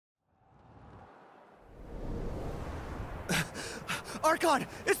Archon!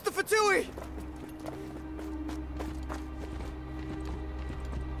 It's the Fatui!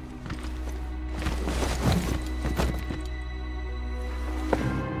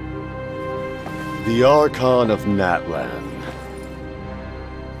 The Archon of Natlan.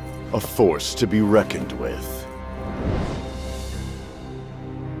 A force to be reckoned with.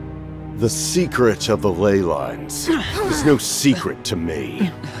 The secret of the ley lines is no secret to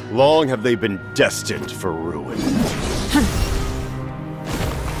me. Long have they been destined for ruin.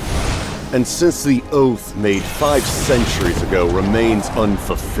 And since the oath made 5 centuries ago remains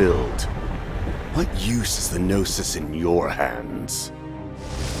unfulfilled, what use is the Gnosis in your hands?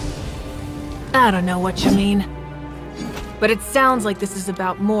 I don't know what you mean. But it sounds like this is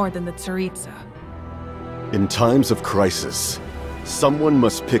about more than the Tsaritsa. In times of crisis, someone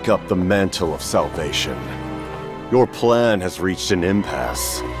must pick up the mantle of salvation. Your plan has reached an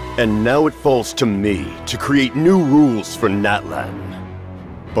impasse, and now it falls to me to create new rules for Natlan.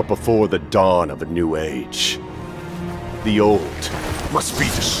 But before the dawn of a new age, the old must be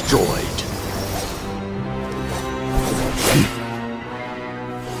destroyed.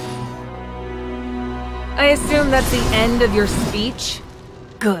 I assume that's the end of your speech?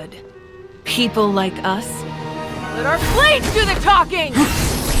 Good. People like us? Let our blades do the talking!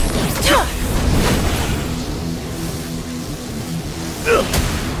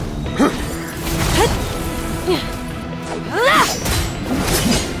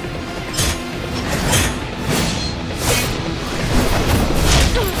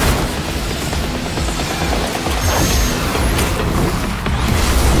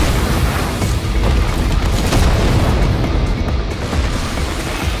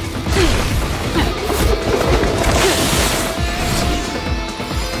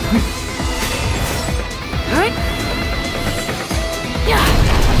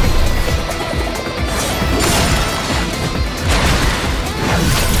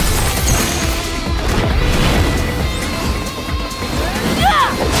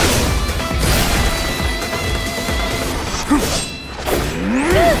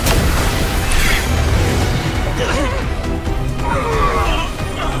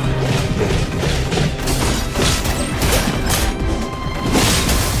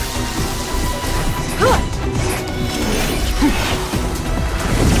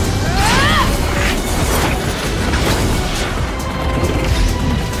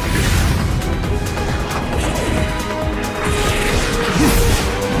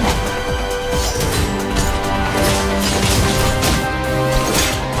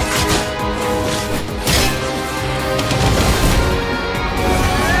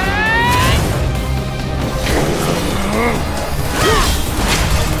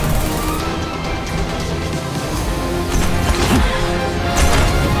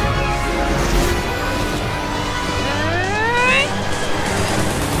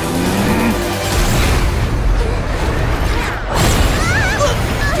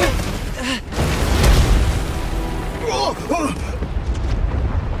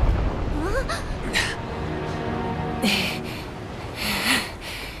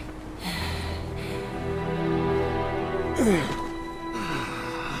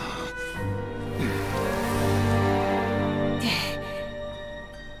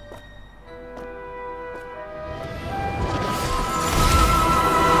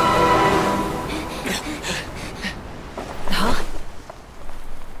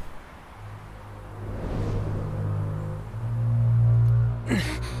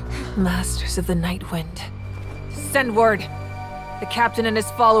 Masters of the Night Wind. Send word. The captain and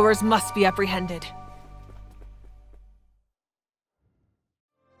his followers must be apprehended.